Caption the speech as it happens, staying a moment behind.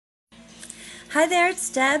Hi there, it's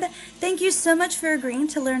Deb. Thank you so much for agreeing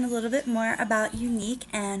to learn a little bit more about Younique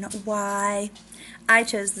and why I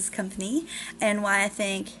chose this company and why I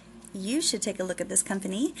think you should take a look at this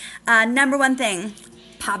company. Number one thing,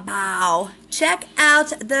 pow. Check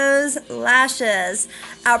out those lashes.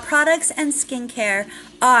 Our products and skincare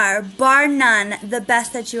are, bar none, the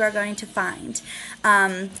best that you are going to find.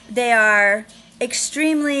 They are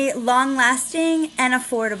extremely long-lasting and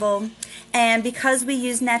affordable. And because we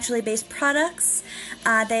use naturally based products,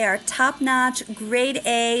 they are top-notch, grade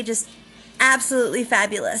A, just absolutely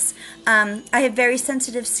fabulous. I have very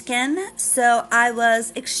sensitive skin, so I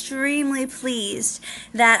was extremely pleased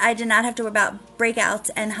that I did not have to worry about breakouts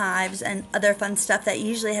and hives and other fun stuff that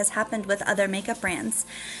usually has happened with other makeup brands.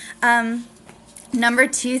 Number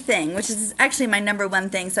two thing, which is actually my number one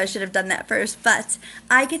thing, so I should have done that first, but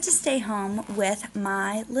I get to stay home with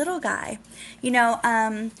my little guy. You know,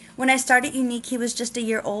 when I started Younique, he was just a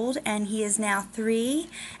year old, and he is now 3,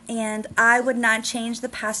 and I would not change the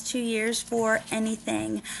past 2 years for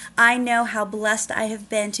anything. I know how blessed I have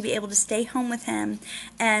been to be able to stay home with him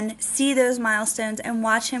and see those milestones and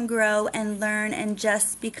watch him grow and learn and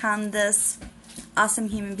just become this awesome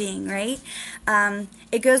human being, right?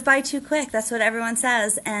 It goes by too quick. That's what everyone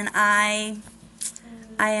says, and I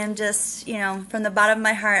am just, you know, from the bottom of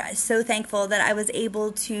my heart, so thankful that I was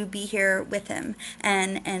able to be here with him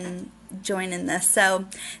and join in this. So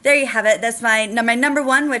there you have it. That's my number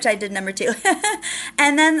one, which I did number 2.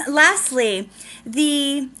 And then lastly,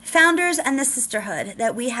 the founders and the sisterhood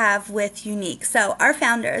that we have with Younique. So our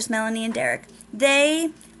founders, Melanie and Derek,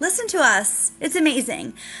 they listen to us. It's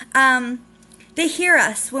amazing. They hear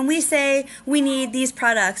us when we say we need these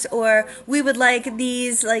products, or we would like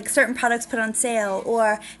these, like, certain products put on sale,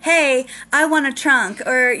 or hey, I want a trunk,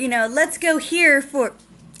 or, you know, let's go here for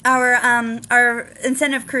our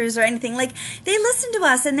incentive cruise or anything. Like, they listen to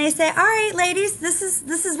us and they say, all right, ladies, this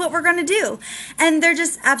is what we're going to do. And they're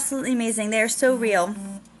just absolutely amazing. They are so real.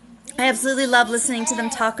 I absolutely love listening to them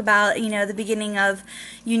talk about, you know, the beginning of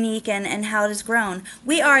Younique and how it has grown.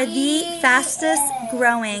 We are the fastest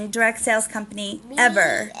growing direct sales company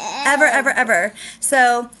ever. Ever.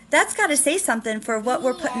 So that's got to say something for what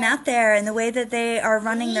we're putting out there and the way that they are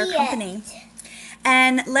running their company.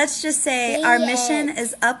 And let's just say our mission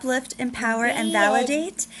is uplift, empower, and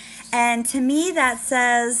validate. And to me that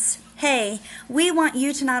says, hey, we want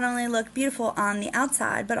you to not only look beautiful on the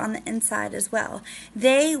outside, but on the inside as well.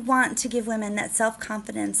 They want to give women that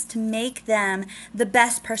self-confidence to make them the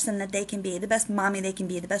best person that they can be, the best mommy they can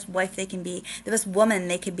be, the best wife they can be, the best woman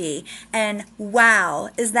they could be. And wow,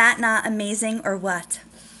 is that not amazing or what?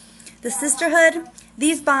 The sisterhood,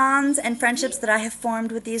 these bonds and friendships that I have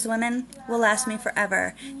formed with these women will last me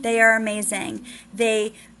forever. They are amazing.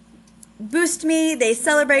 They boost me, they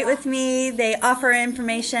celebrate with me, they offer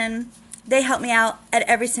information, they help me out at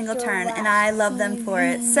every single turn, and I love them for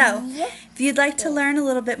it. So, if you'd like to learn a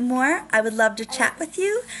little bit more, I would love to chat with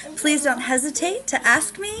you. Please don't hesitate to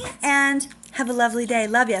ask me, and have a lovely day.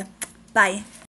 Love you. Bye.